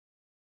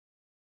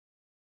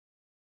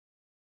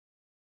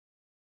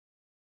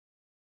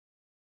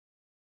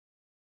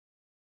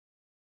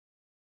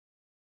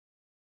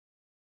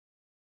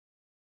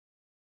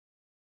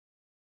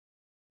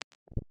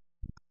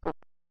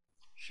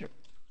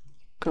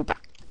Koopa.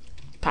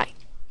 Pie.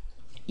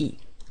 E.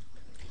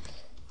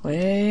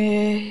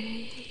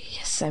 Way.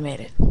 Yes, I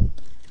made it.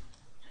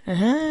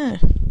 Uh-huh.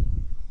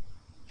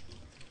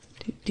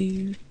 Do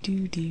do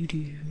do do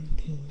do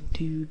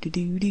do do do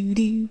do do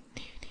do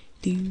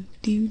do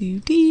do do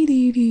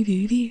do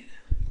do do.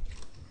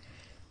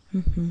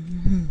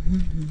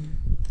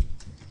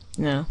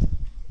 No.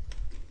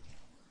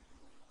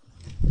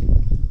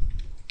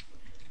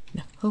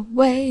 No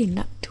way,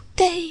 not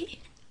today.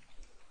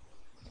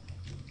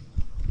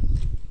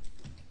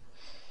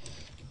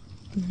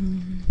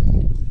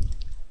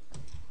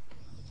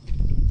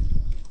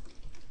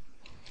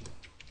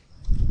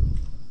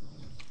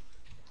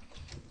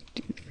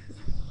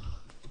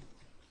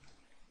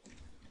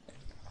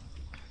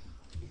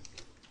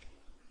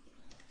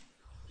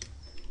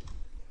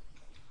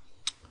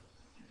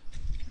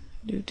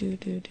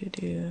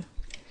 Do.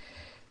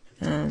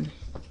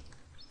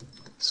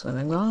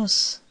 Swimming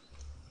boss.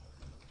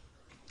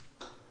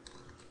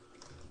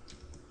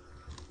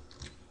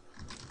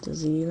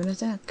 Does he even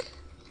attack?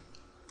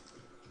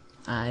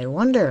 I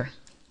wonder.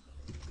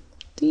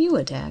 Do you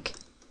attack?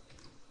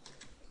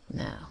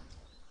 No.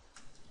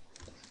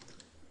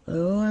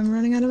 Oh, I'm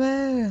running out of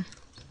air.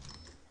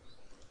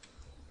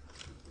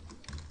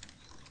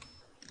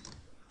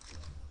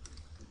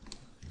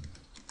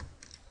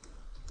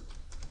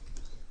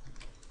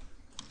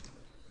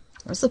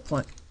 What's the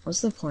point?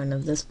 What's the point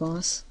of this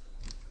boss?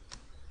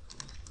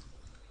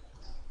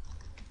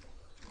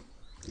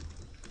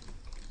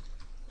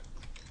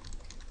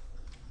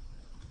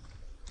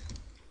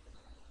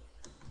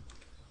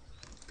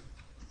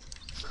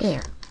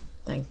 Air.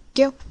 Thank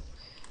you.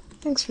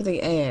 Thanks for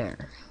the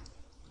air.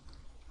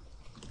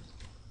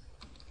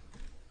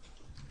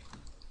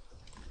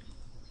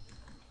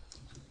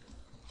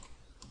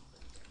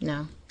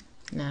 No.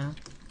 No.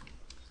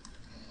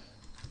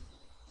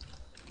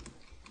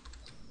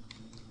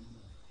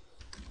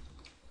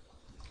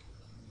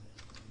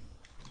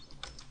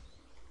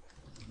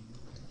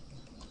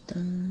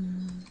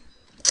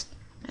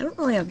 I don't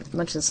really have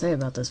much to say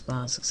about this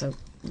boss, except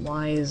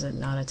why is it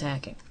not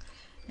attacking?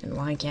 And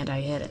why can't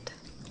I hit it?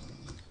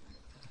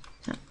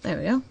 Oh, there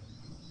we go.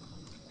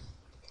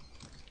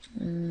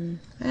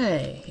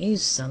 Hey,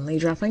 he's suddenly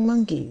dropping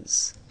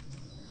monkeys.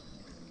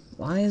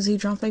 Why is he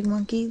dropping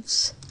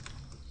monkeys?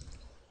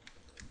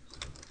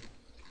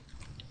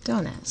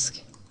 Don't ask.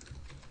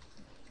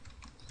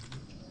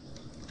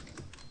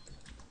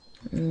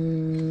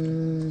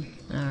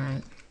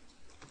 Alright.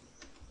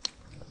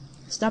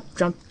 Stop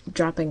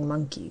dropping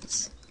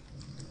monkeys.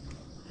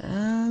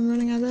 I'm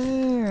running out of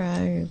air.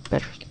 I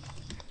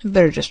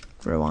better just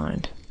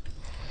rewind.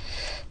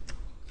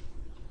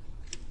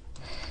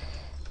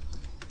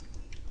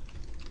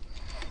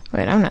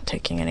 Wait, I'm not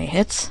taking any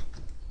hits.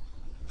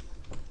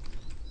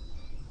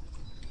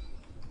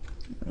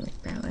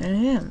 Apparently I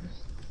am.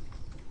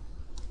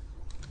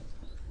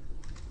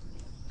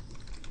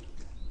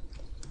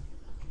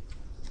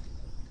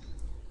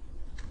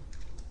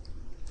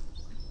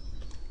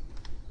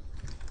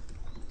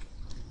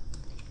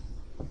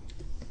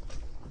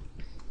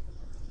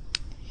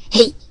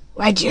 Hey,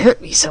 why'd you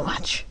hurt me so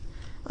much?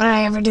 What did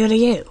I ever do to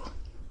you?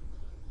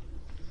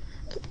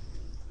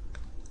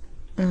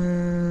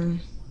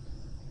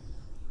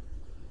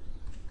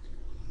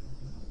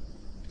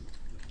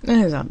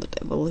 He's not the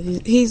devil.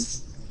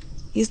 He's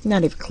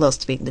not even close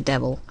to being the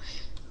devil,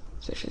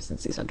 especially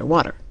since he's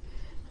underwater.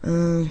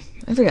 I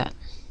forgot.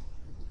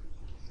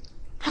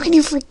 How can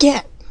you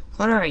forget?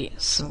 What are you,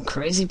 some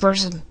crazy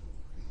person?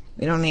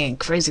 We don't need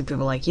crazy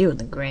people like you in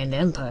the Grand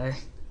Empire.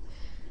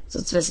 So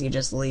it's best you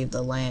just leave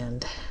the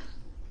land.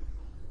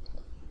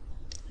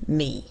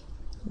 Me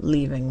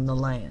leaving the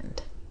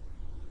land.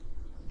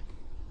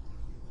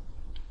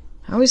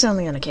 How are we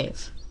suddenly in a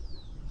cave?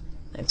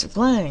 Thanks for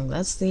playing.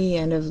 That's the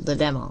end of the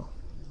demo.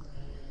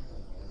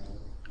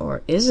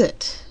 Or is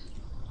it?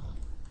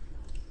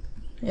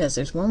 Yes,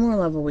 there's one more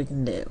level we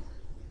can do.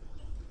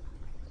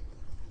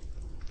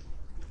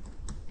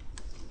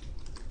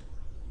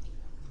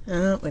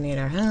 Oh, we need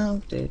our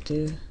help.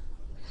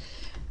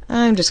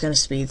 I'm just gonna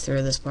speed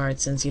through this part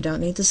since you don't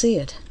need to see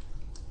it.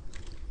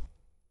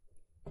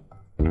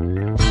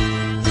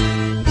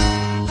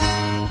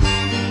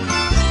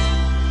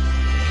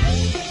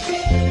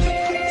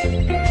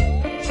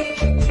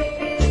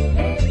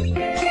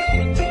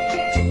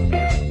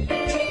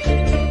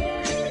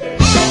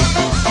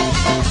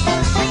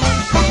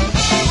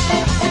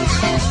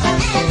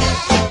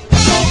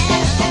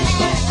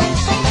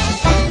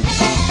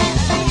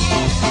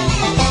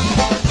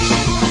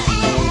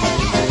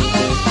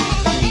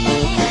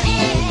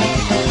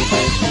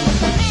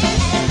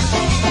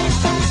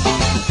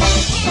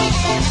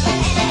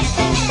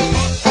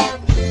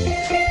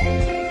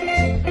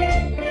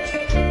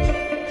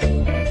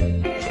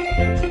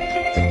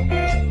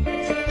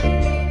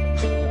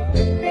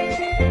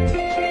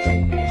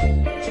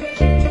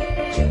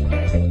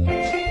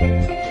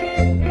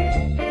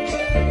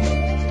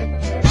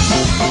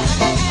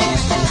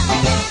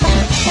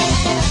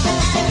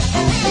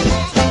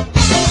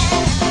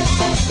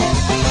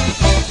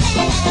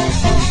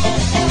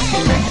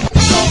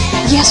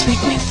 Yes,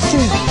 we've made it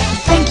through.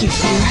 Thank you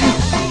for your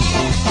help.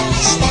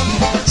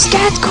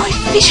 Scat, koi,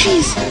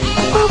 fishies!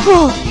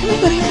 Whirlpool!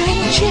 Everybody back in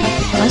the ship!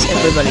 Why is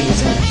everybody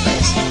using that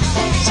phrase?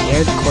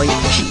 Scared koi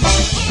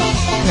fishies.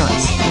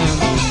 Anyways,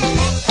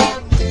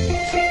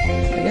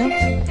 there we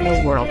go.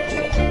 The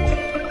whirlpool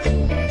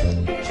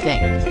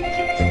thing.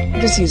 It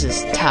just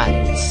uses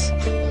tides.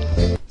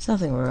 It's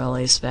nothing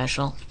really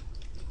special.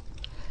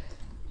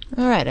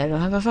 Alright, I don't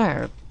have a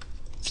fire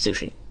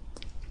sushi.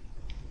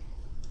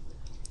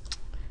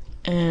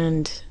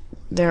 And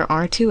there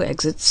are 2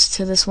 exits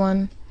to this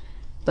one,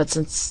 but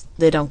since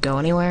they don't go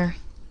anywhere,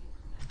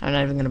 I'm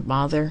not even gonna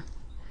bother.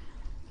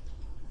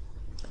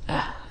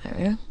 There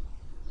we go.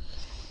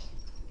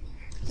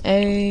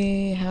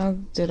 How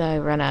did I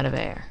run out of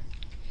air?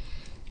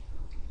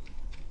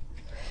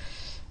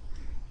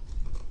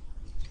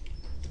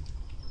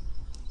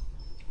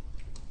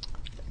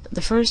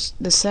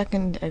 The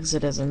second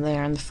exit isn't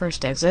there, and the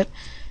first exit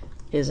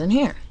isn't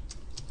here.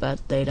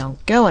 But they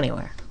don't go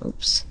anywhere.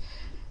 Oops.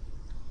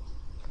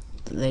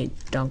 They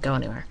don't go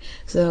anywhere.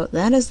 So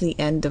that is the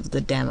end of the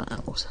demo.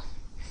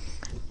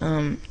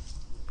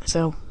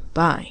 So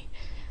bye.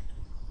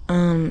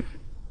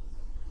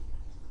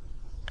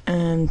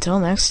 Until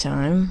next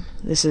time,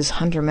 this is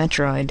Hunter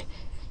Metroid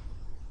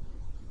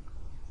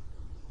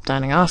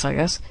signing off, I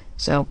guess.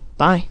 So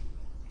bye.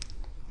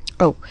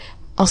 Oh,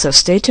 also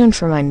stay tuned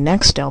for my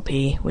next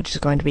LP, which is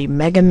going to be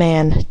Mega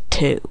Man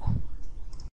 2.